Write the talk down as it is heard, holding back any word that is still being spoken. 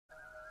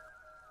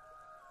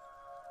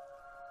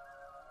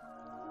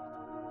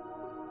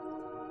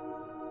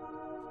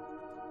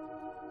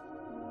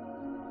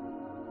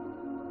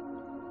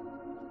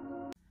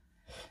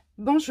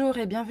Bonjour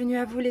et bienvenue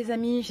à vous les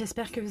amis,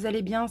 j'espère que vous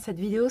allez bien. Cette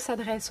vidéo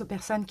s'adresse aux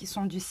personnes qui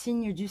sont du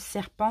signe du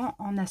serpent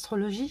en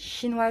astrologie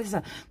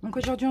chinoise. Donc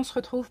aujourd'hui on se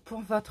retrouve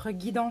pour votre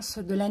guidance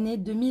de l'année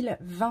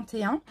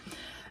 2021.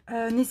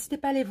 N'hésitez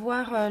pas à aller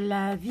voir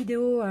la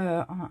vidéo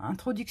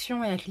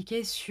introduction et à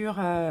cliquer sur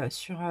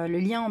le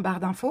lien en barre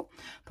d'infos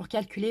pour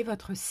calculer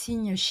votre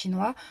signe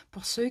chinois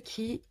pour ceux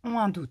qui ont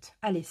un doute.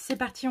 Allez, c'est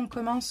parti, on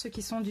commence, ceux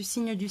qui sont du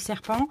signe du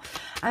serpent,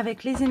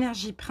 avec les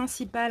énergies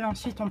principales.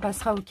 Ensuite, on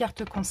passera aux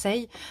cartes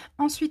conseils.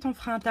 Ensuite, on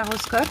fera un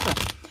taroscope.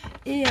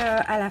 Et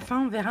à la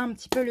fin, on verra un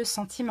petit peu le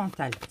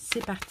sentimental.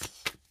 C'est parti.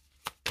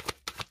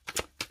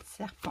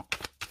 Serpent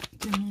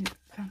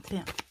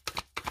 2021.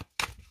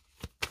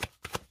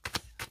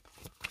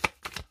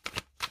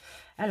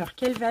 Alors,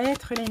 quelle va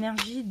être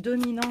l'énergie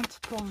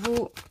dominante pour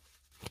vous,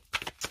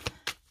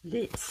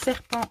 les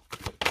serpents?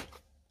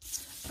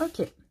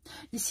 Ok.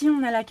 Ici,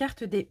 on a la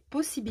carte des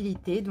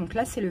possibilités. Donc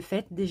là, c'est le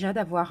fait déjà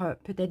d'avoir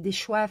peut-être des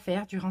choix à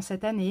faire durant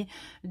cette année,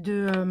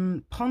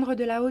 de prendre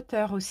de la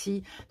hauteur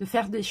aussi, de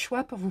faire des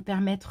choix pour vous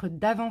permettre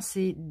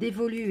d'avancer,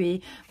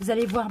 d'évoluer. Vous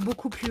allez voir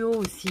beaucoup plus haut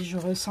aussi, je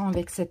ressens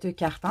avec cette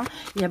carte. Hein.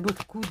 Il y a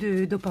beaucoup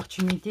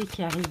d'opportunités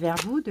qui arrivent vers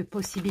vous, de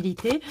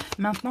possibilités.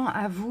 Maintenant,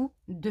 à vous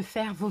de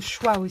faire vos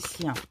choix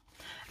aussi. Hein.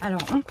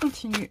 Alors, on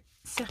continue.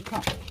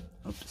 Serpent.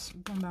 Oups.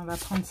 Bon, ben, on va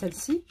prendre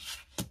celle-ci.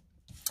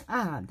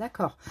 Ah,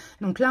 d'accord.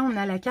 Donc là, on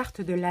a la carte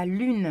de la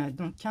Lune.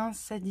 Donc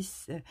 15 à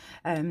 10...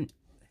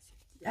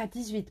 à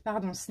 18,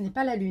 pardon. Ce n'est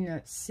pas la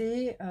Lune,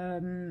 c'est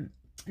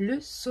le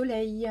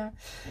Soleil.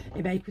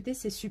 Eh bien, écoutez,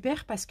 c'est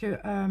super parce que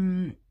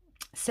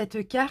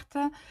cette carte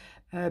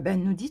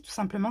nous dit tout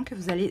simplement que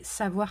vous allez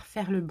savoir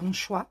faire le bon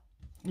choix.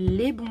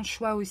 Les bons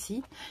choix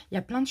aussi. Il y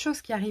a plein de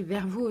choses qui arrivent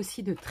vers vous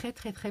aussi de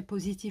très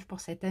positif pour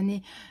cette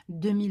année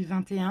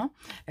 2021.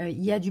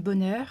 Il y a du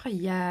bonheur,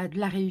 il y a de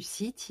la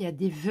réussite, il y a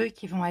des vœux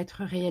qui vont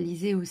être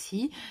réalisés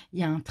aussi.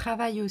 Il y a un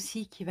travail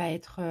aussi qui va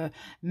être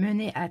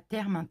mené à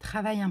terme, un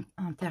travail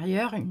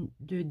intérieur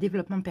de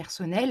développement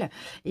personnel.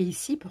 Et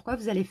ici, pourquoi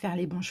vous allez faire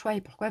les bons choix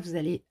et pourquoi vous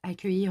allez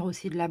accueillir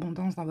aussi de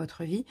l'abondance dans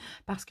votre vie?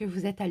 Parce que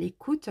vous êtes à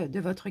l'écoute de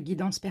votre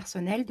guidance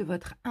personnelle, de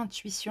votre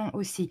intuition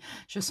aussi.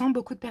 Je sens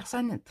beaucoup de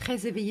personnes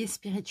très éveillé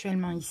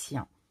spirituellement ici.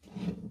 Hein.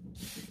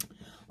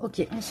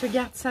 Ok, on se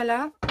garde ça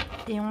là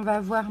et on va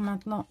voir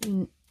maintenant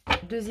une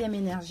deuxième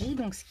énergie.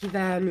 Donc, ce qui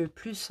va le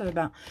plus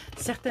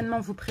certainement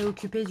vous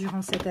préoccuper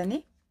durant cette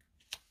année.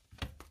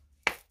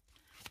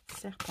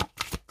 Serpent.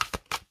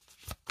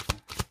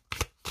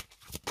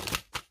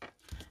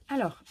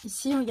 Alors,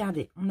 ici,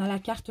 regardez, on a la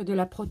carte de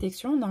la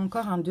protection. On a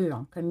encore un 2,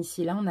 hein, comme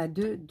ici. Là, on a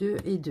 2, 2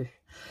 et 2.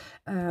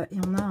 Et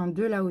on a un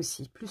 2 là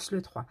aussi, plus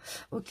le 3.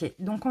 Ok,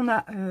 donc on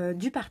a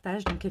du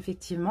partage. Donc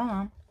effectivement,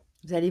 hein,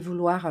 vous allez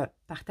vouloir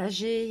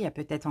partager. Il y a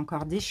peut-être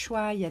encore des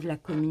choix, il y a de la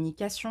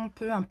communication,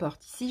 peu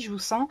importe. Ici, je vous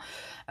sens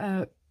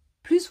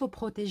plus vous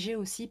protéger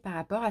aussi par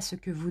rapport à ce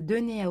que vous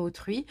donnez à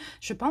autrui.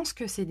 Je pense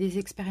que c'est des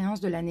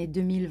expériences de l'année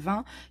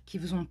 2020 qui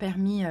vous ont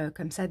permis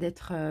comme ça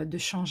de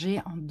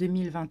changer en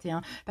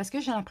 2021. Parce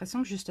que j'ai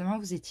l'impression que justement,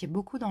 vous étiez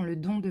beaucoup dans le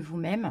don de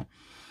vous-même.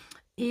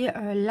 Et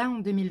là, en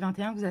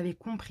 2021, vous avez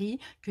compris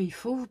qu'il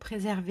faut vous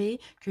préserver,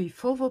 qu'il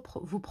faut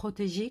vous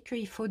protéger,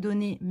 qu'il faut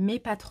donner, mais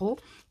pas trop,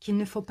 qu'il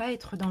ne faut pas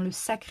être dans le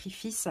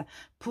sacrifice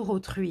pour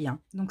autrui. Hein.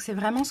 Donc, c'est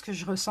vraiment ce que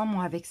je ressens,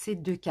 moi, avec ces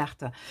deux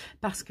cartes.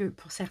 Parce que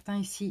pour certains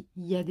ici,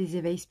 il y a des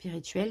éveils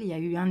spirituels. Il y a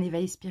eu un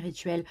éveil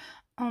spirituel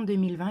en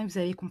 2020. Et vous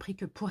avez compris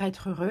que pour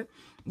être heureux,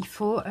 il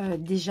faut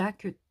déjà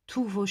que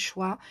tous vos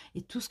choix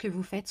et tout ce que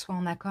vous faites soient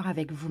en accord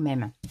avec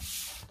vous-même.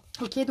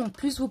 Ok, donc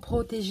plus vous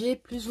protégez,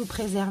 plus vous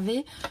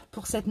préservez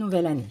pour cette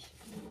nouvelle année.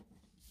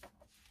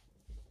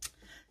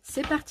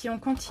 C'est parti, on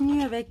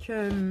continue avec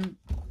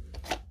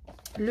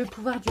le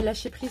pouvoir du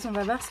lâcher-prise. On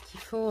va voir ce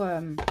qu'il faut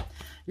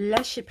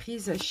lâcher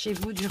prise chez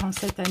vous durant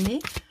cette année.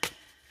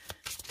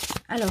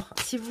 Alors,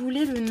 si vous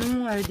voulez le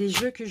nom des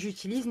jeux que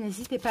j'utilise,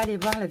 n'hésitez pas à aller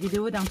voir la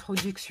vidéo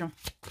d'introduction.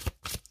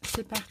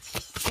 C'est parti,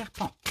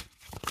 serpent.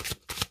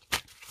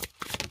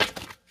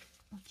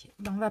 Ok,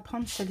 ben on va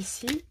prendre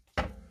celle-ci.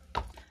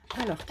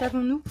 Alors,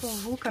 qu'avons-nous pour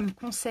vous comme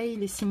conseil,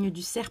 les signes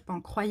du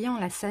serpent? Croyez en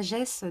la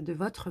sagesse de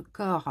votre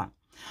corps.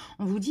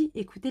 On vous dit,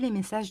 écoutez les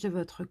messages de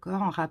votre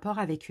corps en rapport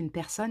avec une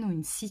personne ou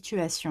une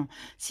situation.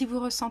 Si vous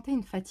ressentez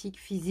une fatigue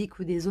physique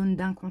ou des zones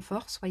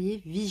d'inconfort,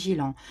 soyez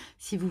vigilants.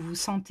 Si vous vous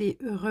sentez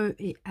heureux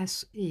et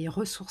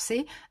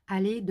ressourcé,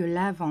 allez de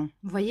l'avant.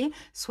 Vous voyez,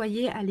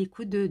 soyez à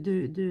l'écoute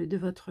de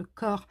votre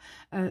corps,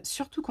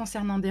 surtout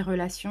concernant des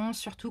relations,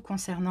 surtout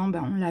concernant,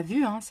 on l'a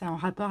vu, hein, c'est en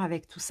rapport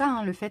avec tout ça,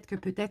 hein, le fait que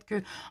peut-être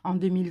que en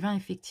 2020,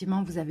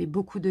 effectivement, vous avez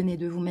beaucoup donné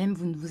de vous-même,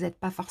 vous ne vous êtes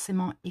pas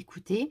forcément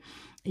écouté.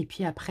 Et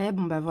puis après,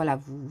 voilà,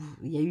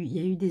 il y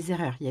a eu des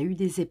erreurs, il y a eu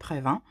des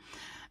épreuves. Hein.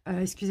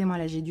 Excusez-moi,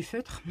 là, j'ai du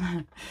feutre.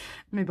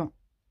 Mais bon.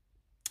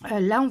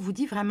 Là, on vous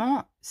dit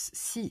vraiment,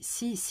 si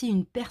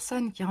une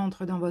personne qui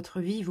rentre dans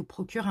votre vie vous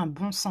procure un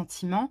bon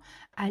sentiment,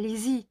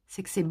 allez-y,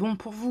 c'est que c'est bon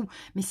pour vous.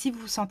 Mais si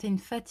vous sentez une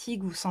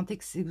fatigue, vous sentez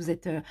que vous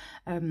êtes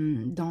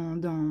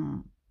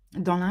dans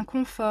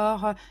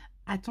l'inconfort,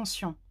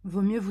 attention,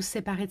 vaut mieux vous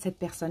séparer de cette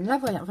personne. Là,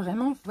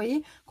 vraiment, vous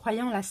voyez,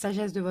 croyant la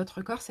sagesse de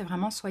votre corps, c'est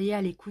vraiment soyez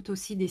à l'écoute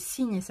aussi des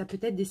signes, et ça peut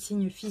être des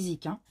signes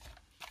physiques. Hein.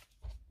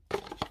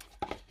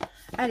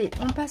 Allez,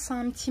 on passe à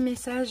un petit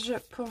message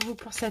pour vous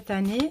pour cette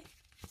année.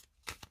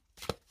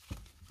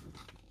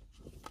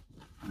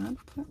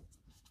 Hop.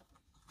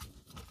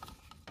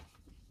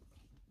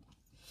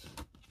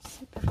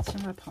 C'est parti,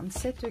 on va prendre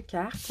cette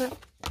carte.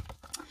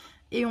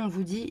 Et on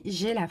vous dit,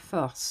 j'ai la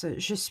force,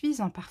 je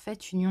suis en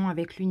parfaite union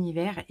avec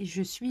l'univers et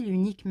je suis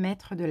l'unique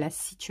maître de la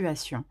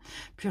situation.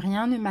 Plus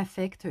rien ne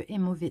m'affecte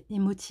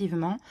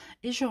émotivement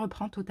et je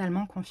reprends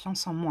totalement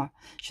confiance en moi.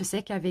 Je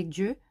sais qu'avec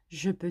Dieu,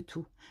 je peux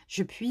tout.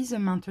 Je puise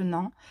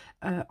maintenant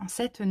en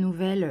cette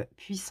nouvelle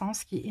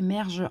puissance qui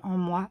émerge en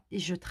moi et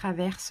je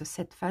traverse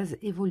cette phase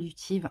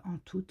évolutive en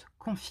toute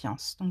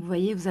confiance. Donc vous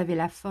voyez, vous avez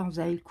la force, vous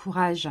avez le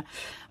courage,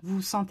 vous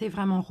vous sentez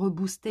vraiment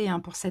reboosté hein,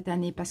 pour cette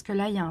année parce que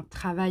là, il y a un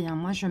travail. Hein,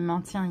 moi, je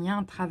maintiens, il y a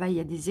un travail, il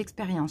y a des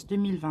expériences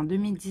 2020,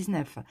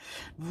 2019,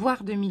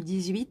 voire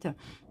 2018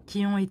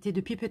 qui ont été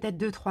depuis peut-être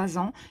 2-3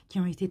 ans, qui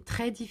ont été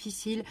très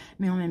difficiles,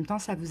 mais en même temps,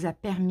 ça vous a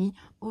permis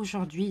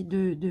aujourd'hui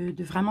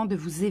de vraiment de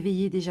vous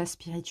éveiller déjà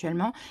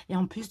spirituellement et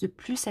en plus de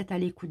plus être à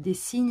l'écoute des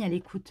signes, à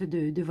l'écoute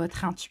de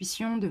votre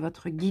intuition, de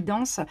votre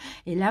guidance.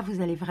 Et là,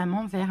 vous allez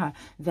vraiment vers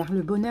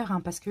le bonheur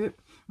hein, parce que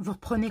vous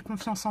reprenez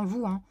confiance en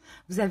vous. Hein.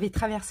 Vous avez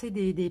traversé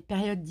des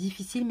périodes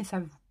difficiles, mais ça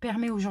vous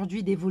permet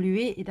aujourd'hui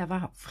d'évoluer et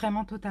d'avoir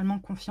vraiment totalement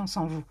confiance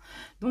en vous.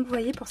 Donc, vous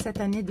voyez, pour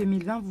cette année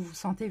 2020, vous vous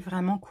sentez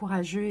vraiment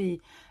courageux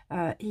et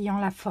ayant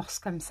la force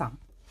comme ça.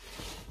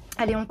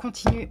 Allez, on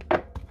continue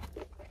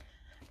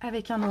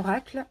avec un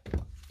oracle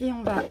et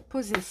on va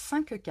poser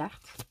 5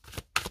 cartes.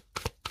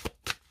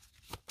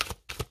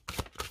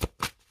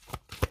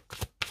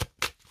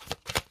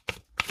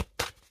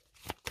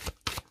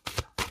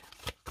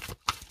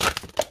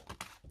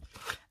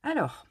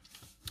 Alors,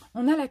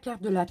 on a la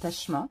carte de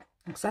l'attachement.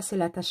 Donc ça, c'est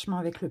l'attachement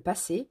avec le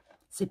passé.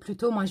 C'est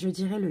plutôt, moi, je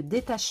dirais, le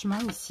détachement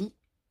ici.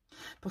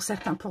 Pour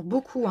certains, pour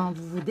beaucoup, hein,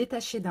 vous vous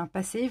détachez d'un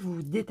passé, vous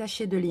vous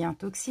détachez de liens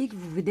toxiques,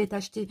 vous vous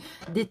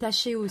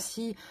détachez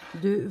aussi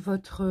de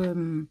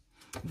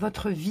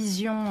votre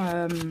vision.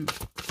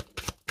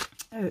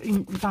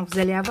 Vous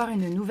allez avoir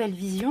une nouvelle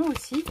vision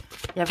aussi.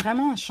 Il y a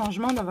vraiment un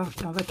changement dans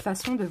votre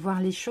façon de voir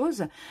les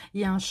choses.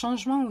 Il y a un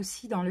changement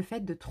aussi dans le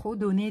fait de trop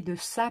donner de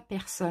sa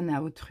personne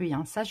à autrui.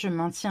 Hein. Ça, je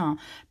maintiens. Hein,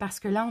 parce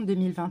que là, en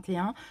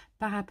 2021,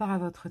 par rapport à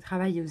votre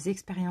travail et aux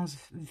expériences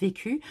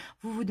vécues,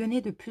 vous vous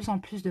donnez de plus en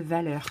plus de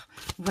valeur.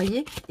 Vous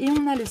voyez? Et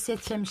on a le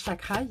 7e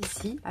chakra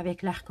ici,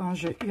 avec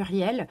l'archange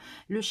Uriel,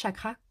 le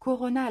chakra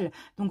coronal.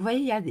 Donc, vous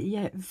voyez, il y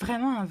a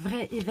vraiment un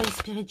vrai éveil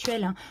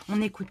spirituel. Hein.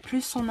 On écoute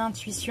plus son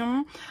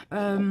intuition,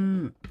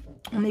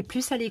 on est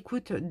plus à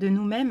l'écoute de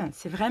nous-mêmes.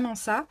 C'est vraiment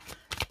ça.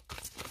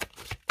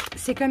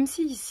 C'est comme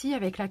si ici,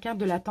 avec la carte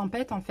de la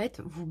tempête, en fait,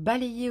 vous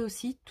balayez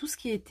aussi tout ce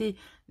qui était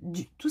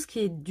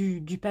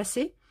du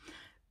passé,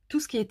 tout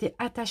ce qui était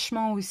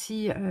attachement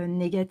aussi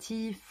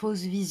négatif,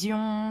 fausse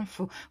vision.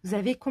 Vous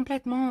avez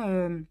complètement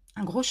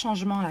un gros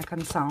changement là,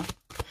 comme ça. Hein.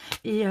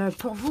 Et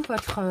pour vous,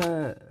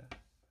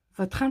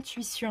 votre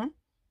intuition,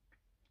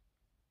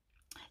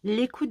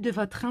 l'écoute de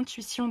votre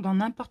intuition dans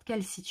n'importe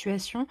quelle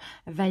situation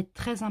va être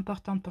très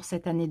importante pour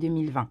cette année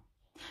 2020.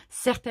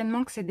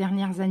 Certainement que ces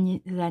dernières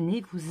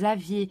années, vous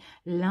aviez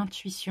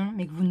l'intuition,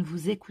 mais que vous ne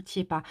vous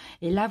écoutiez pas.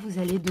 Et là, vous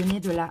allez donner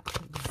de la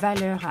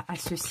valeur à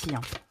ceci.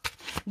 Hein.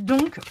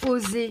 Donc,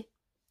 osez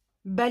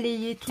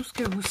balayer tout ce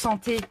que vous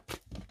sentez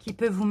qui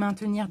peut vous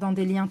maintenir dans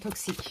des liens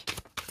toxiques.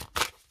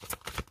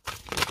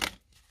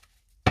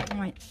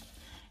 Oui.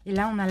 Et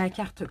là, on a la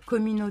carte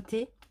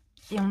communauté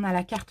et on a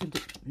la carte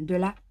de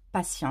la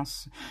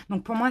patience.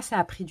 Donc pour moi, ça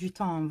a pris du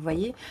temps, hein, vous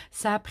voyez.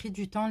 Ça a pris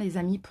du temps, les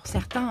amis. Pour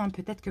certains, hein,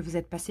 peut-être que vous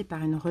êtes passé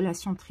par une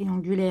relation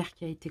triangulaire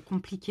qui a été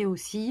compliquée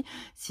aussi.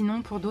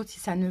 Sinon, pour d'autres, si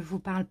ça ne vous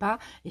parle pas,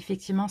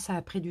 effectivement, ça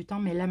a pris du temps.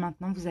 Mais là,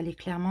 maintenant, vous allez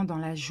clairement dans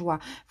la joie.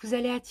 Vous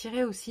allez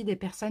attirer aussi des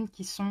personnes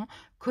qui sont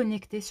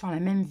connectées sur la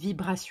même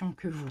vibration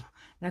que vous.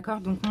 D'accord?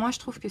 Donc moi, je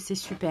trouve que c'est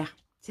super.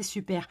 C'est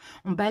super.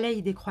 On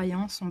balaye des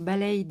croyances, on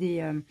balaye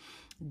des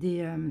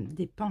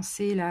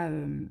pensées là,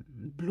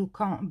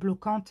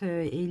 bloquantes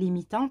et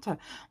limitantes.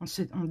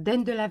 On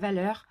donne de la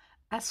valeur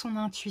à son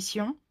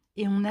intuition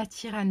et on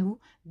attire à nous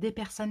des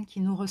personnes qui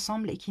nous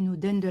ressemblent et qui nous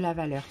donnent de la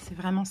valeur. C'est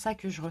vraiment ça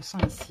que je ressens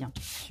ici. Hein.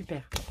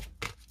 Super.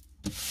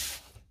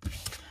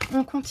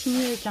 On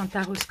continue avec un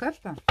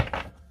taroscope.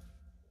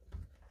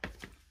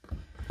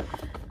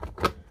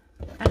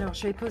 Alors,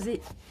 je vais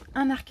poser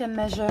un arcane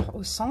majeur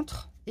au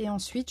centre et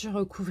ensuite je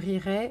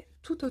recouvrirai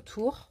tout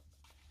autour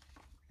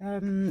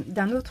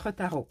d'un autre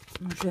tarot.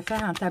 Donc, je vais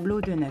faire un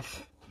tableau de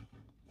 9.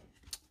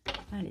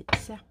 Allez,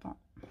 serpent.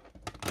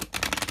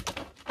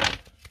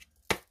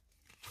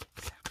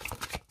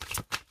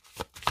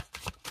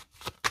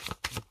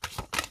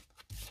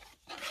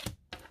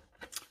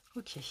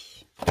 Ok,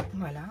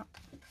 voilà.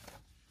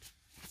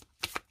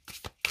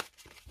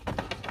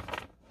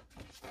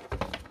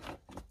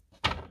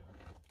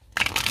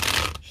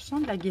 Je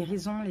sens de la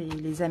guérison,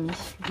 les amis.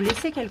 Vous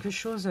laissez quelque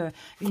chose,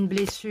 une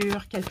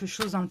blessure, quelque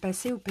chose dans le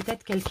passé, ou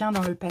peut-être quelqu'un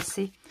dans le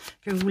passé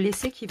que vous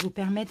laissez qui vous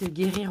permet de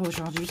guérir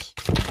aujourd'hui.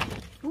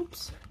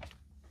 Oups.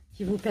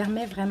 Qui vous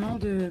permet vraiment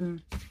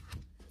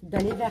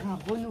d'aller vers un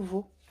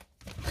renouveau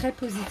très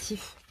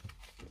positif.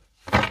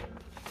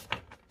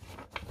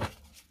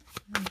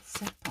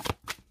 Serpent.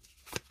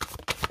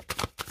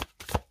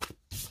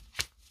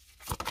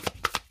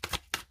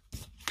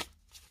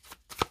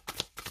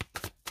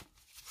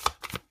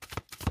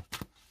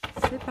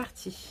 C'est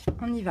parti,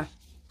 on y va.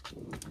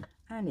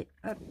 Allez,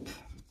 hop.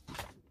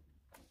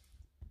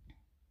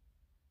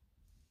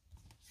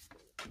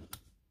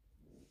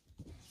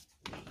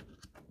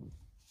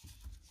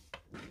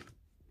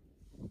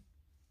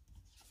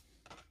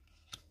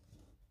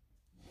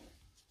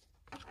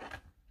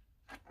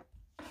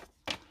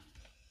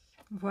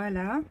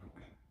 Voilà.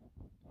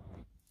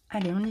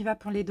 Allez, on y va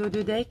pour les dos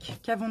de deck.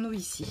 Qu'avons-nous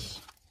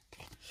ici?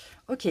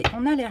 Ok,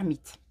 on a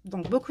l'ermite.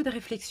 Donc, beaucoup de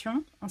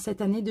réflexion en cette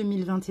année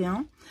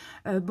 2021.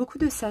 Beaucoup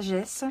de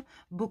sagesse,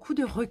 beaucoup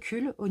de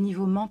recul au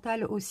niveau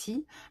mental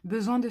aussi.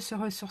 Besoin de se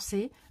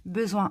ressourcer.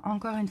 Besoin,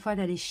 encore une fois,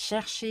 d'aller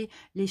chercher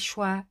les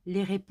choix,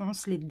 les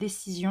réponses, les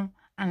décisions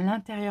à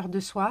l'intérieur de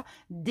soi.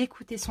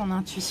 D'écouter son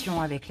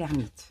intuition avec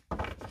l'ermite.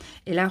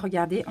 Et là,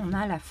 regardez, on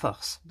a la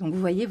force. Donc, vous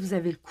voyez, vous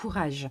avez le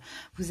courage.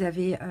 Vous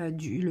avez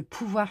le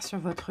pouvoir sur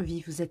votre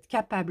vie. Vous êtes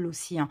capable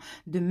aussi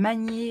de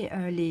manier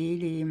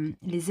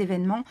les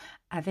événements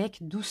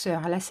avec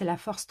douceur. Là, c'est la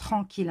force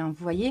tranquille, vous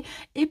voyez.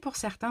 Et pour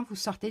certains, vous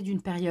sortez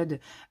d'une période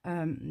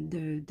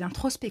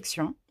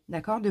d'introspection.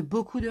 D'accord, de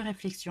beaucoup de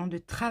réflexion, de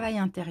travail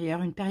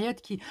intérieur, une période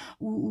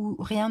où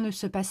rien ne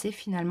se passait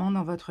finalement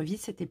dans votre vie,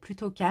 c'était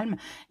plutôt calme.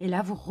 Et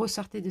là, vous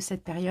ressortez de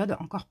cette période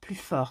encore plus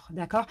fort,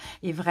 d'accord?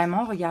 Et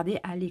vraiment, regardez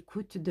à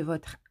l'écoute de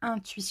votre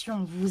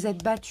intuition. Vous vous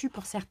êtes battu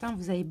pour certains,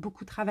 vous avez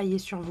beaucoup travaillé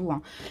sur vous.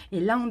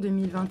 Et là, en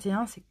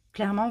 2021, c'est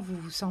clairement, vous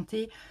vous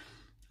sentez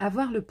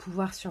avoir le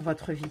pouvoir sur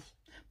votre vie.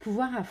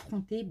 Pouvoir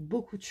affronter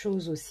beaucoup de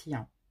choses aussi.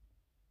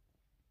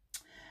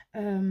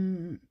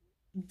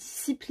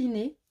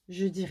 Discipliné,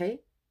 je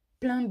dirais.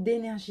 Plein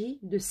d'énergie,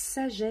 de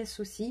sagesse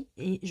aussi,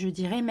 et je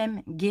dirais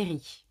même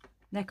guéri.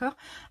 D'accord?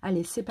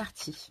 Allez, c'est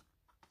parti.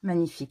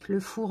 Magnifique.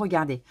 Le fou,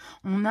 regardez.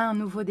 On a un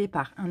nouveau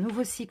départ, un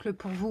nouveau cycle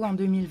pour vous en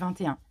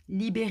 2021.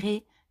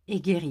 Libéré et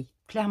guéri.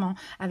 Clairement,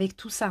 avec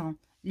tout ça,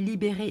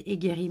 libéré et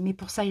guéri. Mais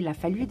pour ça, il a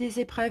fallu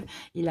des épreuves,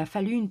 il a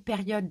fallu une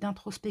période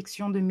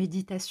d'introspection, de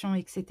méditation,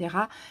 etc.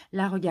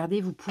 Là, regardez,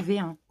 vous pouvez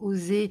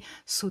oser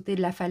sauter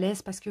de la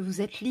falaise parce que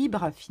vous êtes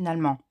libre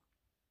finalement.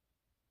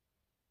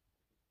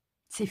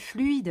 C'est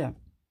fluide.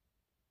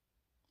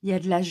 Il y a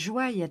de la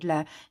joie, il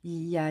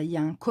y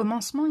a un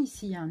commencement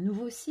ici, il y a un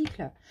nouveau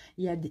cycle.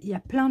 Il y a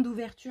plein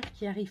d'ouvertures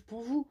qui arrivent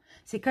pour vous.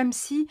 C'est comme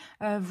si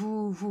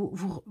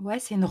ouais,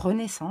 c'est une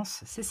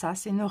renaissance. C'est ça,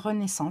 c'est une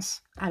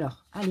renaissance.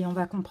 Alors, allez, on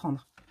va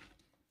comprendre.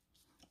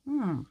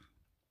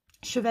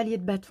 Chevalier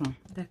de bâton,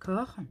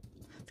 d'accord.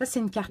 Ça, c'est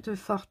une carte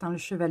forte, le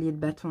chevalier de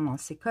bâton.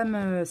 C'est comme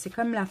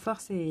la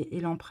force et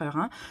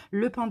l'empereur.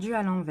 Le pendu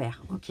à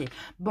l'envers. Ok.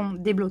 Bon,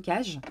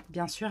 déblocage,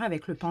 bien sûr,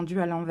 avec le pendu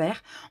à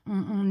l'envers.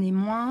 On est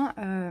moins...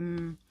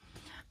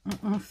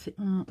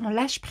 on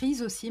lâche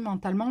prise aussi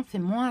mentalement. On fait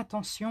moins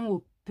attention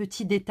aux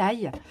petits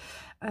détails.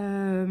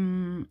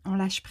 On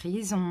lâche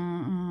prise.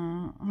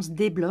 On se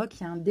débloque.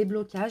 Il y a un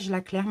déblocage,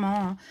 là,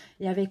 clairement.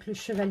 Et avec le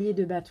chevalier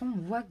de bâton, on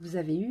voit que vous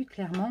avez eu,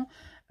 clairement...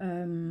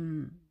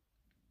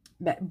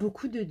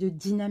 beaucoup de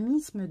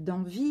dynamisme,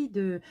 d'envie,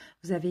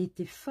 vous avez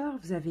été fort,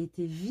 vous avez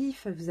été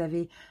vif, vous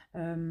avez...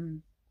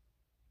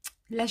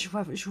 là,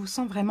 je vous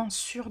sens vraiment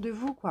sûr de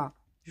vous, quoi.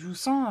 Je vous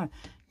sens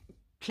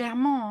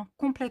clairement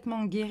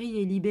complètement guéri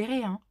et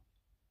libéré.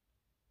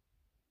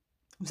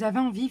 Vous avez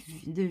envie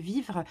de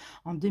vivre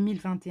en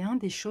 2021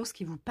 des choses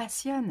qui vous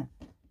passionnent,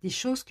 des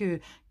choses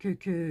que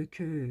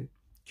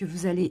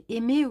vous allez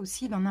aimer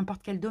aussi dans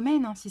n'importe quel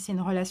domaine. Si c'est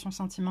une relation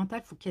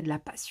sentimentale, il faut qu'il y ait de la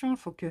passion, il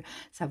faut que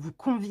ça vous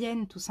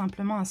convienne tout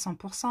simplement à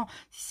 100%.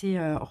 Si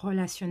c'est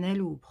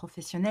relationnel ou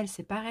professionnel,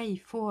 c'est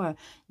pareil.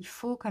 Il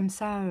faut comme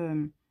ça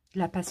de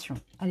la passion.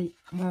 Allez,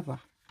 on va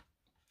voir.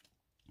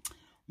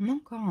 On a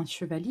encore un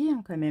chevalier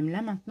quand même.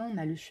 Là, maintenant, on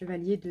a le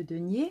chevalier de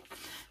denier.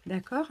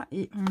 D'accord?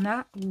 Et on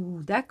a...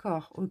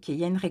 d'accord, ok. Il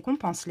y a une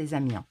récompense, les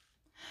amis.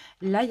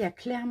 Là, il y a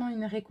clairement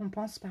une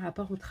récompense par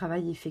rapport au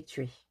travail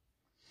effectué.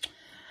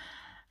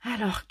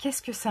 Alors,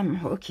 qu'est-ce que ça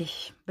me... Ok,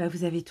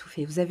 vous avez tout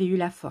fait. Vous avez eu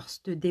la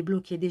force de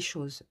débloquer des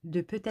choses.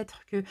 De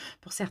peut-être que,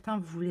 pour certains,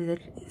 vous voulez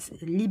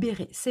être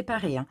libérés,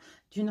 séparés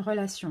d'une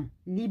relation.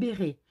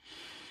 Libérés.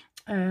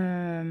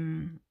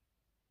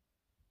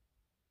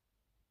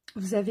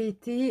 Vous avez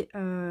été,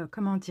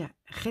 comment dire,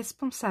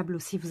 responsable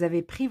aussi. Vous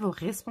avez pris vos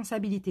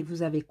responsabilités.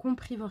 Vous avez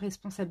compris vos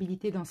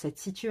responsabilités dans cette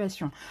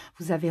situation.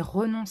 Vous avez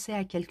renoncé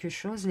à quelque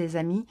chose, les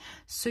amis,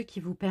 ce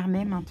qui vous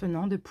permet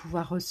maintenant de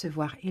pouvoir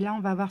recevoir. Et là, on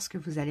va voir ce que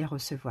vous allez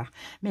recevoir.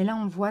 Mais là,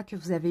 on voit que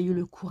vous avez eu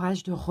le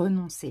courage de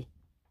renoncer.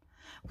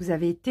 Vous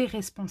avez été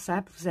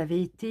responsable. Vous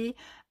avez été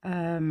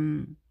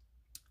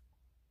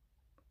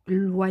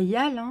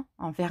loyal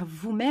envers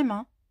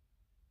vous-même.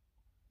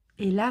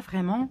 Et là,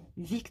 vraiment,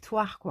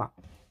 victoire, quoi.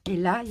 Et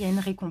là, il y a une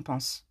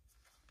récompense.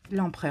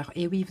 L'empereur.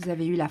 Et oui, vous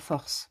avez eu la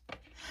force.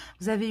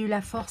 Vous avez eu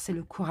la force et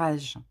le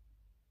courage.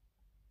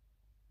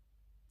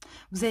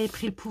 Vous avez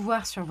pris le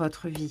pouvoir sur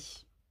votre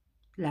vie.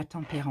 La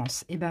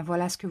tempérance. Et bien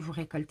voilà ce que vous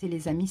récoltez,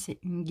 les amis, c'est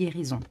une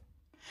guérison.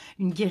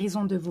 Une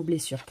guérison de vos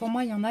blessures. Pour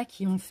moi, il y en a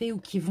qui ont fait ou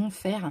qui vont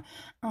faire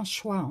un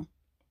choix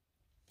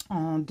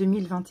en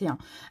 2021.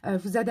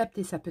 Vous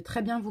adaptez, ça peut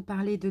très bien vous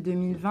parler de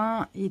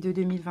 2020 et de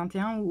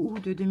 2021 ou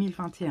de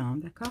 2021,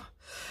 d'accord?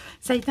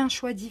 Ça a été un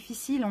choix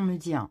difficile, on me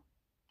dit, hein,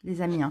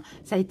 les amis. Hein.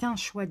 Ça a été un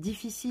choix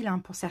difficile, hein.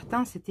 Pour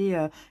certains, c'était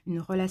une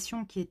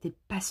relation qui était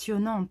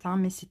passionnante, hein,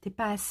 mais c'était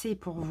pas assez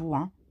pour vous,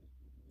 hein.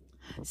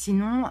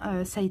 Sinon,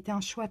 ça a été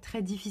un choix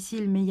très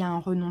difficile, mais il y a un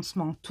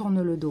renoncement, on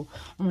tourne le dos.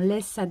 On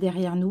laisse ça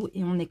derrière nous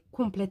et on est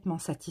complètement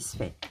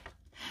satisfait.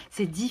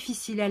 C'est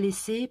difficile à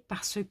laisser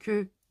parce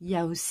que il y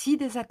a aussi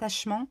des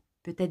attachements,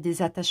 peut-être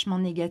des attachements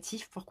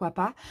négatifs, pourquoi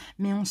pas,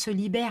 mais on se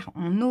libère,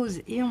 on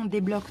ose et on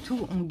débloque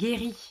tout, on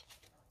guérit.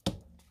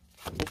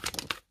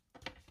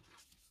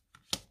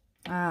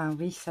 Ah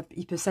oui, ça,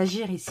 il peut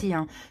s'agir ici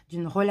hein,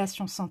 d'une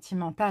relation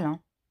sentimentale, hein.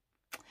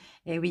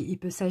 Et oui, il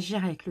peut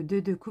s'agir avec le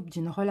 2 de coupe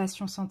d'une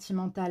relation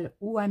sentimentale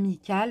ou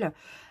amicale,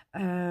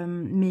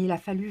 mais il a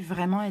fallu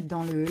vraiment être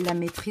dans la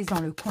maîtrise, dans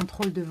le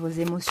contrôle de vos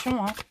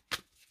émotions. Hein.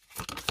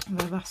 On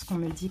va voir ce qu'on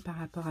me dit par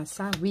rapport à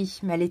ça. Oui,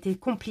 mais elle était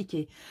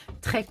compliquée,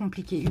 très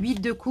compliquée.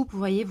 8 de coupe, vous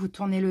voyez, vous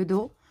tournez le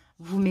dos,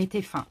 vous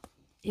mettez fin.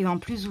 Et en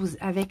plus, vous,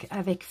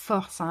 avec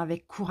force, hein,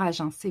 avec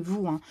courage, hein, c'est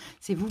vous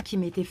qui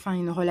mettez fin à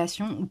une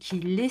relation ou qui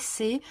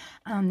laissez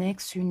un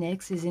ex, une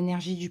ex, les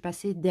énergies du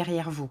passé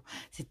derrière vous.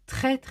 C'est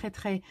très, très,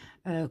 très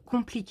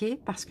compliqué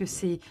parce que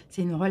c'est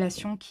une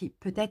relation qui,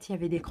 peut-être il y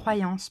avait des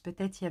croyances,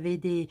 peut-être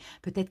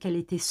qu'elle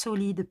était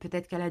solide,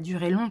 peut-être qu'elle a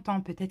duré longtemps,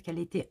 peut-être qu'elle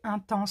était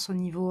intense au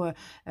niveau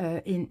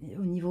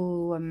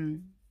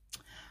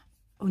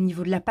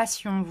de la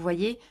passion, vous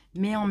voyez,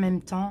 mais en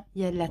même temps,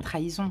 il y a de la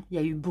trahison. Il y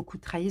a eu beaucoup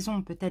de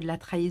trahison, peut-être de la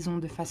trahison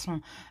de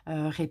façon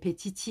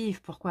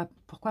répétitive, pourquoi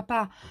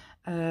pas.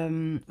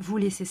 Vous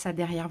laissez ça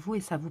derrière vous et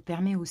ça vous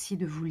permet aussi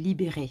de vous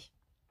libérer.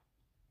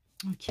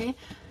 Ok.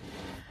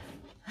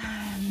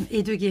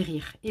 Et de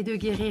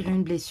guérir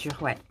une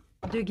blessure, ouais.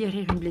 De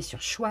guérir une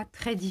blessure. Choix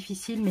très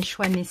difficile, mais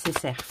choix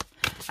nécessaire.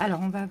 Alors,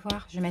 on va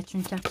voir, je vais mettre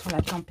une carte sur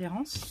la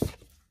tempérance.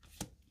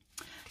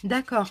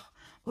 D'accord.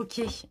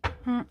 Ok,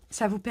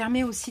 ça vous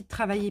permet aussi de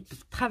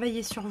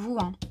travailler sur vous.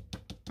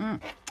 Hein.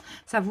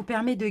 Ça vous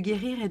permet de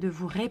guérir et de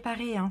vous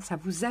réparer. Hein. Ça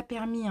vous a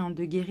permis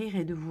de guérir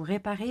et de vous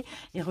réparer.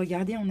 Et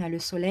regardez, on a le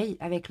soleil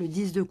avec le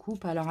 10 de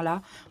coupe. Alors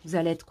là, vous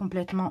allez être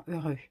complètement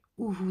heureux.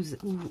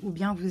 Ou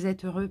bien vous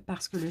êtes heureux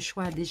parce que le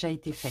choix a déjà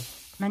été fait.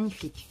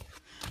 Magnifique.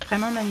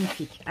 Vraiment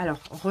magnifique. Alors,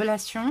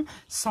 relation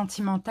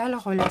sentimentale,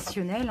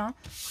 relationnelle, hein,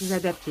 vous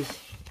adaptez.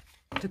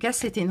 En tout cas,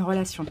 c'était une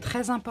relation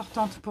très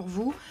importante pour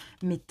vous,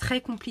 mais très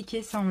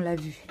compliquée, ça on l'a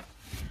vu.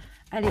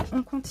 Allez,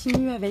 on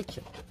continue avec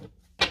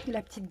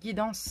la petite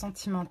guidance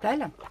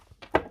sentimentale.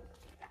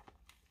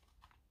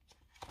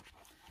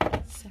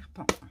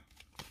 Serpent.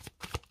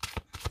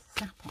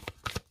 Serpent.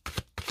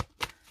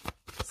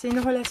 C'est une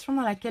relation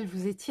dans laquelle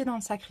vous étiez dans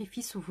le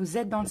sacrifice ou vous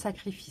êtes dans le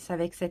sacrifice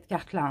avec cette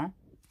carte-là. Hein.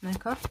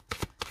 D'accord ?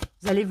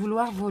 Vous allez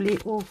vouloir voler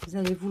haut. Il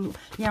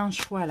y a un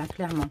choix là,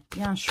 clairement.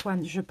 Il y a un choix,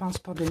 je pense,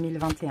 pour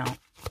 2021.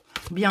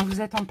 Ou bien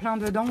vous êtes en plein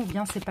dedans, ou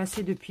bien c'est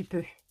passé depuis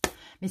peu.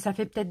 Mais ça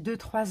fait peut-être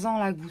 2-3 ans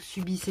là que vous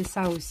subissez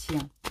ça aussi.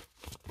 Hein.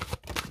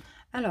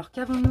 Alors,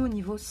 qu'avons-nous au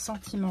niveau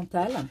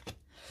sentimental?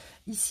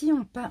 Ici,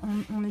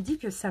 on me dit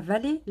que ça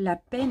valait la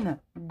peine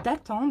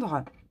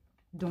d'attendre.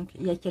 Donc,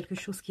 il y a quelque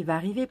chose qui va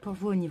arriver pour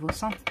vous au niveau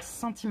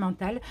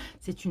sentimental.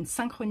 C'est une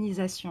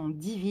synchronisation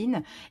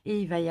divine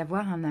et il va y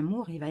avoir un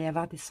amour, il va y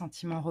avoir des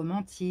sentiments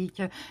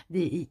romantiques,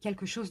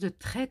 quelque chose de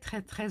très,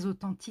 très, très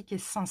authentique et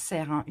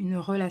sincère, hein, une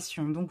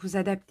relation. Donc, vous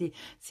adaptez.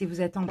 Si vous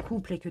êtes en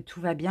couple et que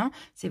tout va bien,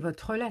 c'est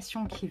votre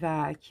relation qui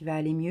va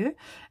aller mieux,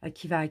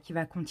 qui va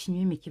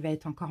continuer, mais qui va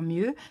être encore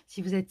mieux.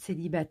 Si vous êtes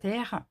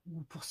célibataire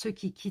ou pour ceux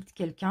qui quittent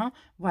quelqu'un,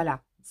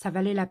 voilà. Ça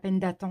valait la peine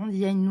d'attendre, il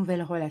y a une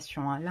nouvelle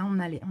relation. Hein. Là,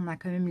 on a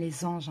quand même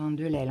les anges hein,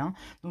 de l'aile. Hein.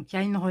 Donc, il y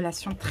a une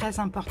relation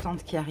très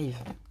importante qui arrive.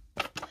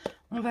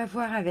 On va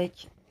voir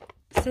avec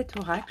cet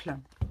oracle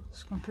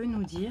ce qu'on peut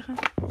nous dire.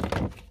 En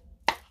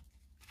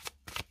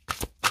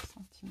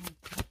tout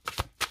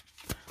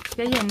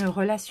cas, il y a une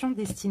relation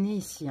destinée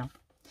ici. Hein.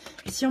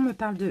 Ici, on me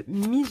parle de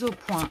mise au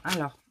point.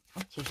 Alors,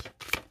 ok.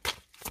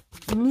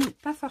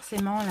 Pas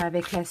forcément là,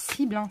 avec la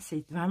cible. Hein.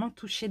 C'est vraiment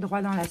toucher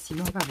droit dans la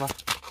cible. On va voir.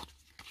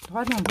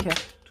 Droit dans le cœur,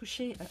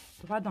 toucher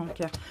droit dans le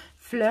cœur,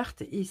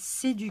 flirt et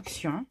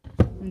séduction,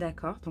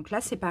 d'accord, donc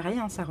là c'est pareil,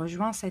 hein, ça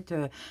rejoint cette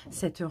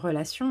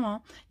relation,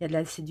 hein. Il y a de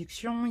la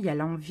séduction, il y a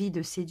l'envie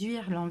de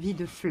séduire, l'envie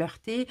de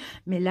flirter,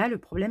 mais là le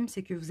problème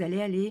c'est que vous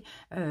allez aller,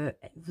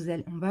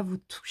 on va vous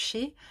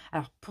toucher,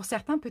 alors pour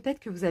certains peut-être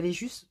que vous allez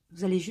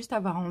juste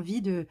avoir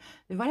envie de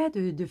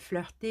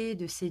flirter,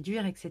 de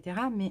séduire,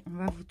 etc., mais on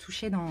va vous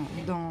toucher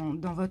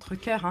dans votre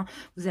cœur, hein.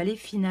 Vous allez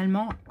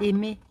finalement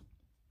aimer.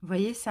 Vous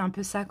voyez, c'est un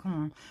peu ça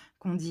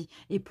qu'on dit.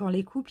 Et pour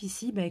les couples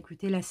ici, bah,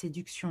 écoutez, la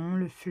séduction,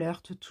 le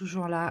flirt,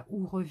 toujours là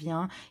où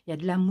revient. Il y a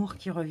de l'amour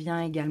qui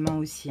revient également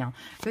aussi. Hein.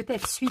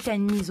 Peut-être suite à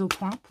une mise au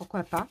point,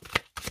 pourquoi pas.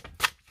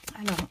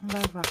 Alors, on va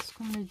voir ce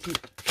qu'on me dit.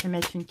 Je vais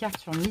mettre une carte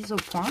sur mise au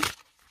point.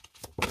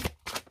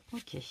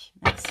 Ok,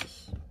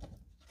 merci.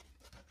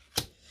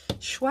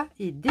 Choix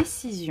et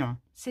décision,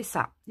 c'est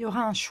ça. Il y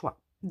aura un choix.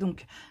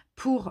 Donc,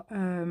 pour...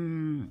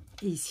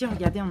 et ici,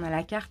 regardez, on a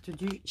la carte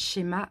du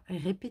schéma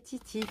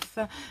répétitif.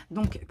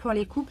 Donc, pour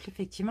les couples,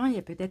 effectivement, il y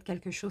a peut-être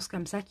quelque chose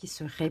comme ça qui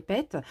se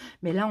répète.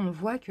 Mais là, on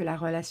voit que la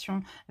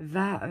relation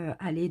va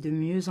aller de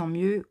mieux en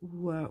mieux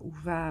ou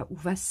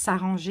va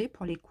s'arranger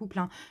pour les couples.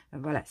 Hein.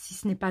 Voilà, si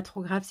ce n'est pas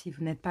trop grave, si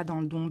vous n'êtes pas dans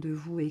le don de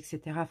vous,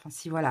 etc. Enfin,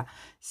 si voilà,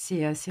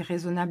 c'est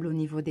raisonnable au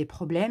niveau des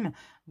problèmes.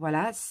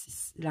 Voilà,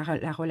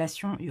 la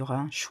relation, il y aura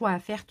un choix à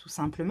faire tout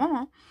simplement.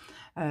 Hein.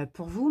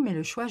 Pour vous, mais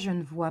le choix, je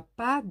ne vois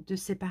pas de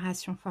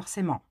séparation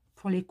forcément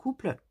pour les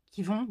couples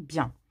qui vont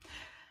bien.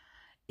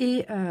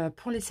 Et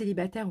pour les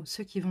célibataires ou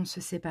ceux qui vont se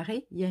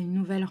séparer, il y a une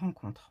nouvelle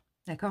rencontre.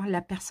 D'accord?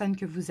 La personne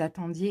que vous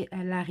attendiez,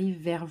 elle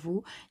arrive vers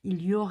vous.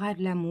 Il y aura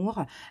de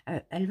l'amour.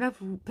 Elle va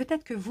vous...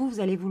 Peut-être que vous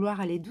allez vouloir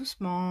aller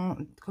doucement,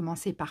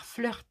 commencer par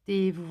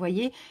flirter, vous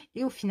voyez.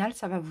 Et au final,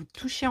 ça va vous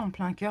toucher en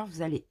plein cœur.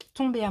 Vous allez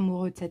tomber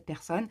amoureux de cette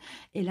personne.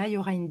 Et là, il y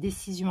aura une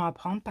décision à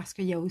prendre parce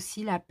qu'il y a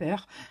aussi la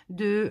peur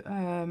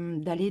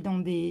d'aller dans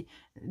des...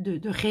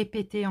 de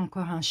répéter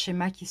encore un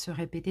schéma qui se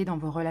répétait dans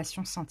vos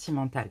relations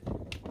sentimentales.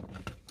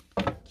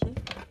 Okay.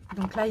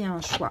 Donc là, il y a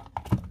un choix.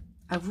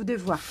 À vous de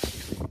voir.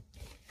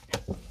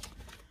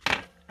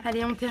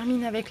 Allez, on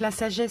termine avec la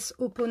sagesse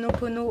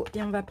Ho'oponopono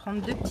et on va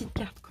prendre 2 petites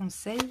cartes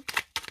conseils.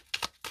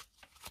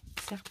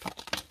 Serpent.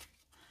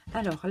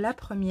 Alors, la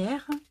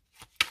première.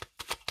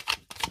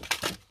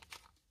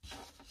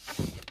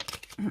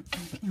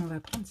 Et on va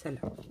prendre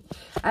celle-là.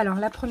 Alors,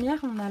 la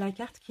première, on a la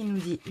carte qui nous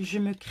dit « Je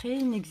me crée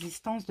une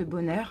existence de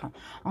bonheur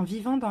en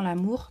vivant dans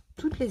l'amour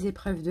toutes les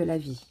épreuves de la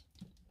vie. »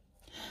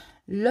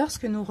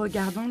 Lorsque nous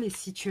regardons les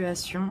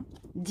situations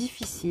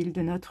difficiles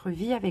de notre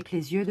vie avec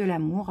les yeux de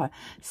l'amour,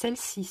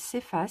 celles-ci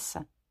s'effacent,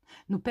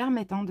 nous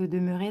permettant de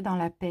demeurer dans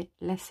la paix,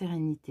 la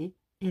sérénité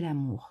et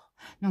l'amour.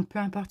 Donc, peu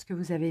importe ce que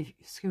vous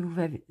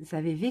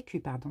avez vécu,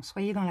 pardon,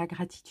 soyez dans la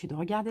gratitude.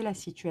 Regardez la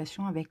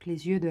situation avec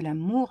les yeux de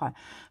l'amour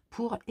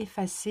pour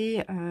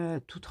effacer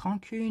toute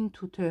rancune,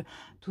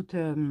 toute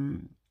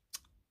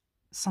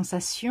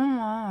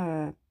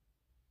sensation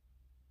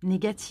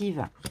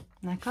négative.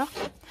 D'accord?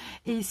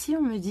 Et ici,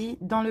 on me dit,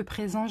 dans le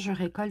présent, je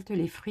récolte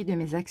les fruits de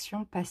mes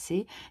actions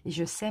passées et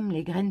je sème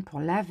les graines pour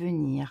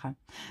l'avenir.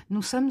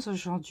 Nous sommes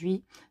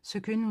aujourd'hui ce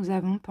que nous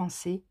avons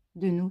pensé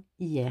de nous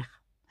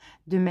hier.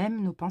 De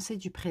même, nos pensées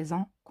du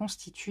présent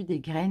constituent des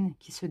graines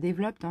qui se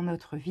développent dans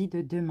notre vie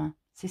de demain.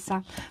 C'est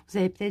ça. Vous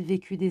avez peut-être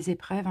vécu des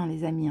épreuves, hein,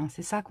 les amis. Hein.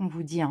 C'est ça qu'on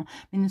vous dit. Hein.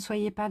 Mais ne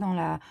soyez pas dans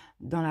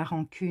la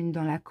rancune,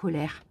 dans la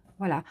colère.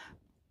 Voilà.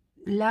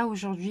 Là,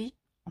 aujourd'hui,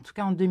 en tout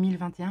cas en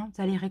 2021,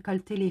 vous allez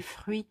récolter les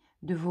fruits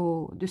de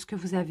ce que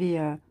vous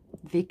avez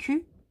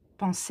vécu,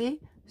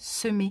 pensé,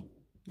 semé.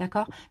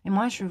 D'accord? Mais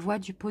moi, je vois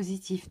du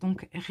positif.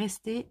 Donc,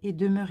 restez et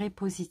demeurez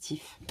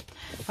positif.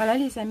 Voilà,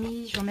 les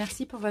amis. Je vous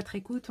remercie pour votre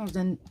écoute. On se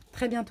donne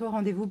très bientôt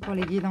rendez-vous pour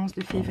les guidances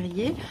de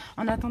février.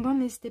 En attendant,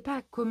 n'hésitez pas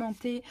à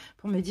commenter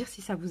pour me dire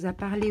si ça vous a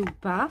parlé ou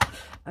pas.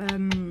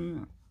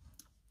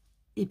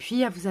 Et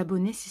puis, à vous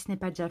abonner si ce n'est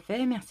pas déjà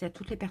fait. Merci à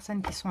toutes les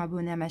personnes qui sont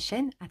abonnées à ma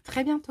chaîne. À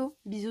très bientôt.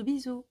 Bisous,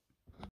 bisous.